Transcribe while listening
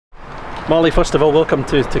Marley, first of all, welcome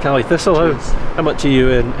to Caledonian Thistle. How much have you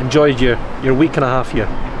enjoyed your week and a half here?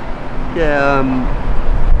 Yeah,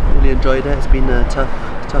 really enjoyed it. It's been a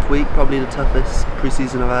tough week, probably the toughest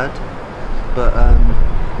pre-season I've had, but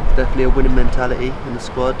definitely a winning mentality in the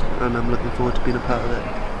squad, and I'm looking forward to being a part of it.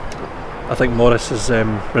 I think Morris is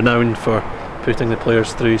renowned for putting the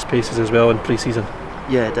players through his paces as well in pre-season.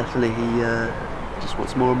 Yeah, definitely. He just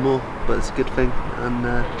wants more and more, but it's a good thing, and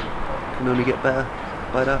can only get better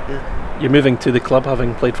by that. Yeah. You're moving to the club,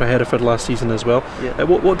 having played for Hereford last season as well. Yeah.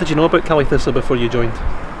 What did you know about Caledonian Thistle before you joined?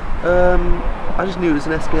 I just knew it was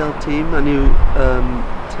an SPL team. I knew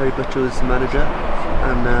Terry Butcher was the manager,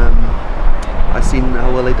 and I seen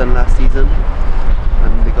how well they done last season,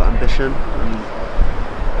 and they got ambition, and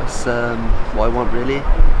that's what I want really.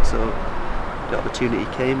 So the opportunity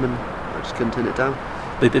came, and I just couldn't turn it down.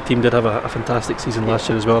 The team did have a fantastic season last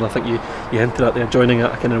year as well, and I think you hinted at they're joining a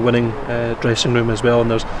kind of winning dressing room as well,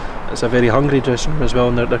 and it's a very hungry dressing room as well,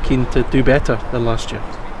 and they're keen to do better than last year.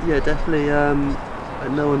 Yeah, definitely.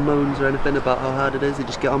 No one moans or anything about how hard it is, they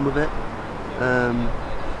just get on with it.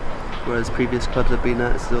 Whereas previous clubs have been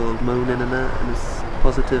at still moaning and that, and it's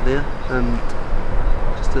positive here, and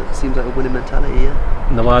just it seems like a winning mentality. Yeah.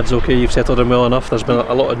 And the lads, okay, you've settled in well enough. There's been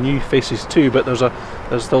a lot of new faces too, but there's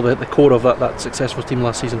still the core of that successful team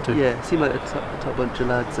last season too. Yeah, it seemed like a top bunch of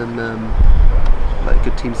lads, and like a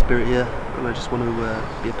good team spirit here, and I just want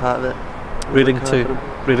to be a part of it. Ready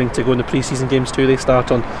to go in the pre-season games too. They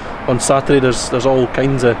start on Saturday. There's all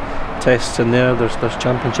kinds of tests in there. There's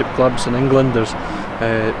championship clubs in England. There's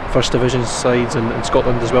first division sides in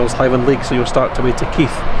Scotland, as well as Highland League. So you'll start away to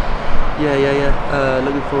Keith. Yeah.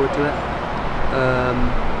 Looking forward to it.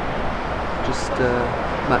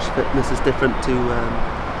 Match fitness is different to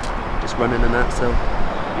just running and that, so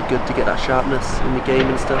it'd be good to get that sharpness in the game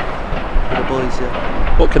and stuff for the boys.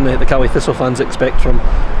 Yeah. What can the Caledonian Thistle fans expect from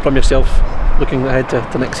yourself looking ahead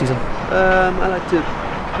to next season? I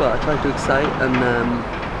try to excite and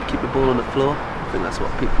keep the ball on the floor. I think that's what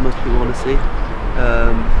most people want to see.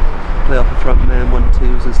 Play off the front men,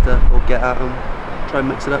 1-2s and stuff, or get at them. Try and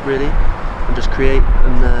mix it up really, and just create,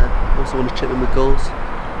 and also want to chip in with goals.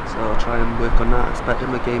 So I'll try and work on that aspect of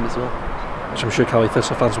my game as well. Which I'm sure Caledonian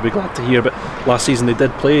Thistle fans will be glad to hear, but last season they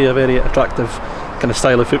did play a very attractive kind of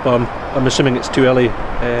style of football. I'm assuming it's too early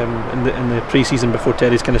in the pre-season before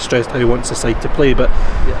Terry's kind of stressed how he wants the side to play, but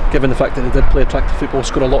yeah, given the fact that they did play attractive football,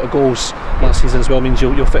 score a lot of goals last season as well, means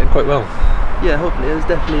you'll fit in quite well. Yeah, hopefully. It was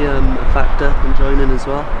definitely a factor in joining as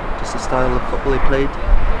well, just the style of football they played,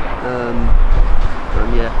 and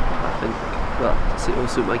yeah, I think it will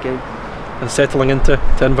suit my game. And settling into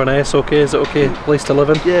Inverness, okay? Is it okay place to live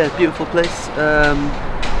in? Yeah, beautiful place,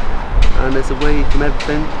 and it's away from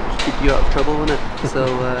everything, just keep you out of trouble, isn't it? So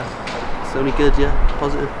it's only good, yeah,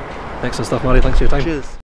 positive. Excellent stuff, Marley. Thanks for your time. Cheers.